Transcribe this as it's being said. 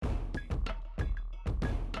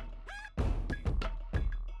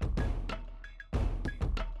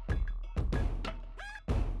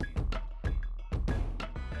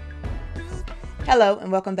Hello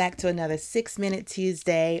and welcome back to another 6-Minute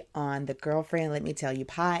Tuesday on the Girlfriend Let Me Tell You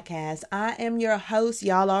podcast. I am your host.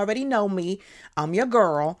 Y'all already know me. I'm your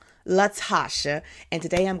girl, Latasha. And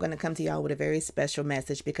today I'm going to come to y'all with a very special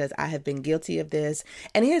message because I have been guilty of this.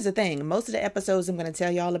 And here's the thing. Most of the episodes I'm going to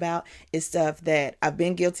tell y'all about is stuff that I've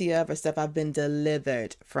been guilty of or stuff I've been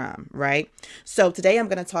delivered from, right? So today I'm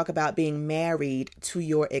going to talk about being married to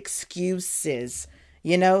your excuses.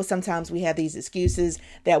 You know, sometimes we have these excuses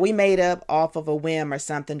that we made up off of a whim or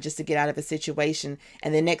something just to get out of a situation.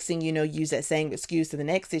 And the next thing you know, use that same excuse to the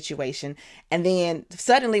next situation. And then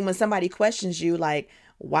suddenly when somebody questions you, like,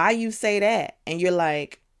 why you say that? And you're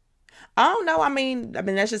like, I don't know. I mean,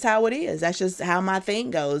 that's just how it is. That's just how my thing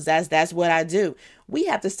goes. That's what I do. We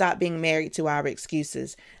have to stop being married to our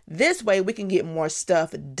excuses. This way we can get more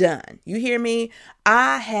stuff done. You hear me?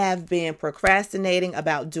 I have been procrastinating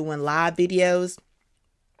about doing live videos.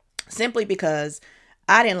 Simply because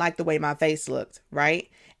I didn't like the way my face looked, right?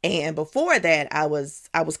 And before that, I was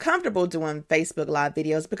comfortable doing Facebook Live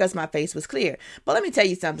videos because my face was clear. But let me tell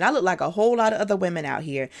you something. I look like a whole lot of other women out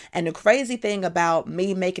here. And the crazy thing about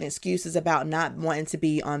me making excuses about not wanting to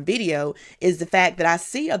be on video is the fact that I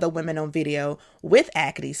see other women on video with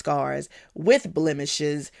acne scars, with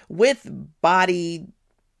blemishes, with body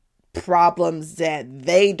problems that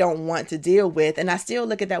they don't want to deal with. And I still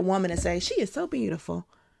look at that woman and say, she is so beautiful.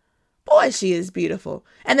 Boy, she is beautiful.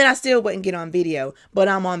 And then I still wouldn't get on video, but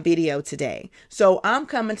I'm on video today. So I'm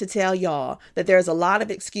coming to tell y'all that there's a lot of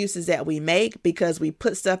excuses that we make because we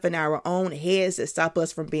put stuff in our own heads that stop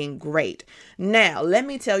us from being great. Now, let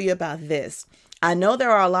me tell you about this. I know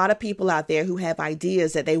there are a lot of people out there who have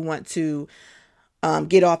ideas that they want to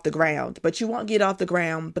get off the ground, but you won't get off the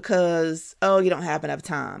ground because, you don't have enough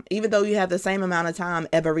time, even though you have the same amount of time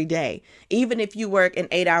every day. Even if you work an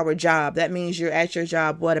 8-hour job, that means you're at your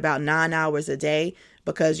job, about 9 hours a day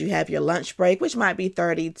because you have your lunch break, which might be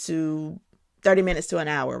 30 minutes to an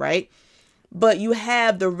hour, right? But you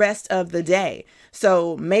have the rest of the day.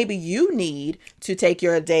 So maybe you need to take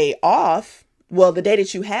your day off. Well, the day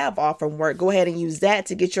that you have off from work, go ahead and use that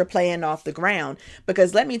to get your plan off the ground.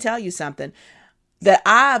 Because let me tell you something that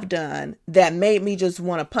I've done that made me just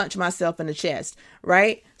want to punch myself in the chest,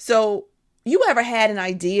 right? So you ever had an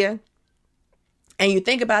idea and you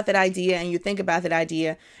think about that idea and you think about that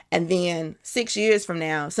idea and then 6 years from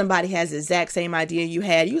now, somebody has the exact same idea you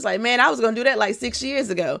had. You was like, man, I was going to do that like 6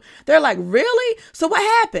 years ago. They're like, really? So what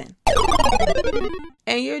happened?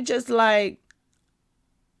 And you're just like,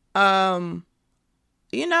 I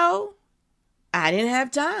didn't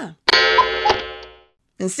have time.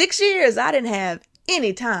 In 6 years, I didn't have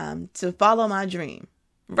any time to follow my dream,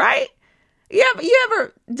 right? You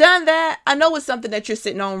ever done that? I know it's something that you're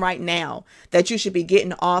sitting on right now that you should be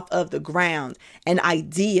getting off of the ground. An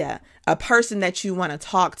idea, a person that you want to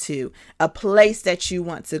talk to, a place that you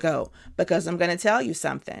want to go. Because I'm going to tell you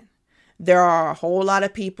something. There are a whole lot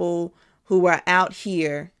of people who are out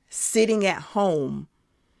here sitting at home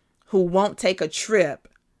who won't take a trip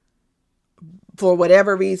for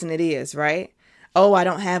whatever reason it is, right? Oh, I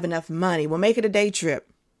don't have enough money. Well, make it a day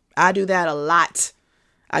trip. I do that a lot.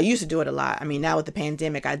 I used to do it a lot. I mean, now with the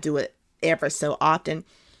pandemic, I do it ever so often.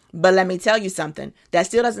 But let me tell you something. That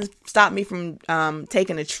still doesn't stop me from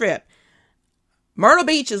taking a trip. Myrtle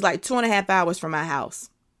Beach is like 2.5 hours from my house.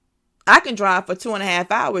 I can drive for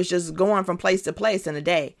 2.5 hours just going from place to place in a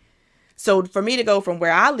day. So for me to go from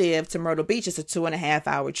where I live to Myrtle Beach is a 2.5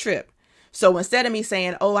 hour trip. So instead of me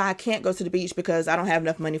saying, oh, I can't go to the beach because I don't have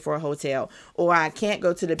enough money for a hotel, or I can't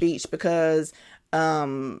go to the beach because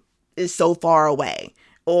it's so far away,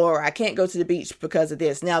 or I can't go to the beach because of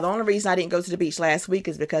this. Now, the only reason I didn't go to the beach last week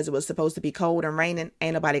is because it was supposed to be cold and raining.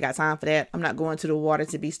 Ain't nobody got time for that. I'm not going to the water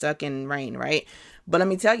to be stuck in rain, right? But let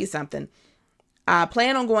me tell you something. I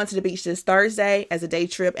plan on going to the beach this Thursday as a day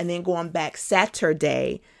trip and then going back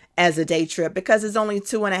Saturday as a day trip because it's only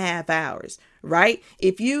 2.5 hours, right?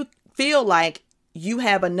 If you feel like you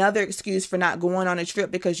have another excuse for not going on a trip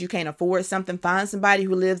because you can't afford something, find somebody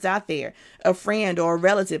who lives out there, a friend or a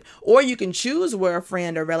relative, or you can choose where a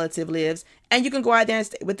friend or relative lives and you can go out there and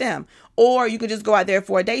stay with them. Or you can just go out there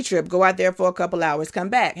for a day trip, go out there for a couple hours, come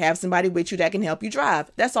back, have somebody with you that can help you drive.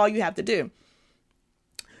 That's all you have to do.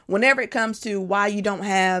 Whenever it comes to why you don't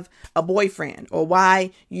have a boyfriend or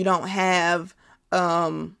why you don't have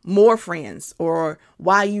more friends or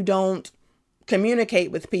why you don't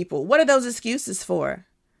communicate with people, what are those excuses for?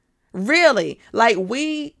 Really, like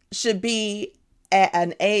we should be at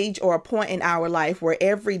an age or a point in our life where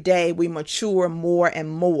every day we mature more and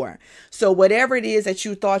more. So whatever it is that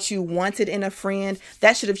you thought you wanted in a friend,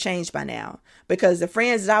 that should have changed by now. Because the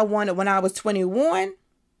friends that I wanted when I was 21,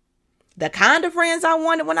 The kind of friends I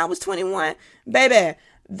wanted when I was 21, baby,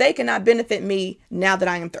 they cannot benefit me now that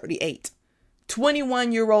I am 38.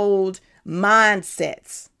 21-year-old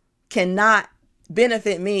mindsets cannot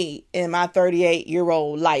benefit me in my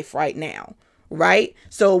 38-year-old life right now. Right?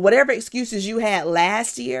 So whatever excuses you had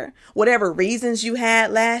last year, whatever reasons you had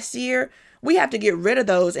last year, we have to get rid of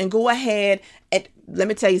those and go ahead. And let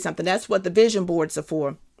me tell you something. That's what the vision boards are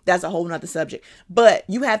for. That's a whole nother subject. But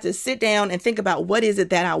you have to sit down and think about, what is it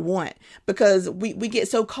that I want? Because we get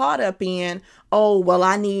so caught up in, oh, well,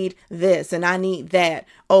 I need this and I need that.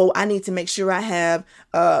 Oh, I need to make sure I have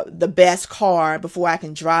the best car before I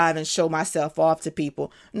can drive and show myself off to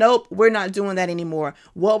people. Nope, we're not doing that anymore.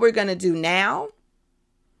 What we're going to do now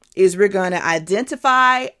is we're going to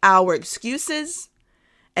identify our excuses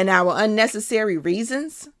and our unnecessary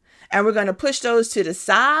reasons, and we're going to push those to the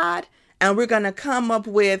side. And we're going to come up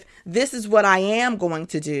with, this is what I am going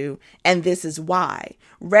to do, and this is why,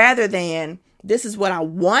 rather than this is what I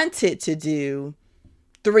wanted to do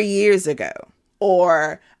 3 years ago,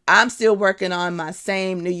 or I'm still working on my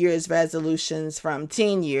same New Year's resolutions from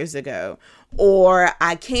 10 years ago, or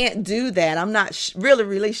I can't do that. I'm not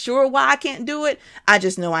really sure why I can't do it. I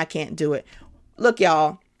just know I can't do it. Look,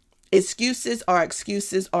 y'all. Excuses are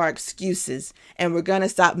excuses are excuses, and we're going to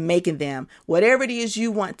stop making them. Whatever it is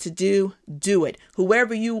you want to do, do it.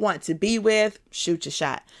 Whoever you want to be with, shoot your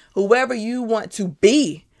shot. Whoever you want to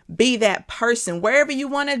be that person. Wherever you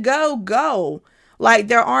want to go, go. Like,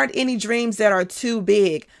 there aren't any dreams that are too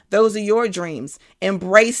big. Those are your dreams.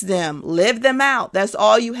 Embrace them. Live them out. That's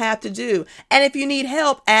all you have to do. And if you need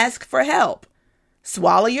help, ask for help.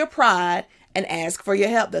 Swallow your pride and ask for your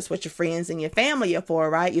help. That's what your friends and your family are for,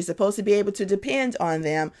 right? You're supposed to be able to depend on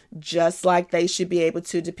them just like they should be able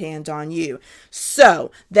to depend on you.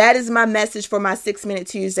 So that is my message for my 6-Minute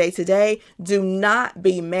Tuesday today. Do not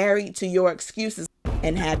be married to your excuses,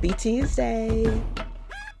 and happy Tuesday.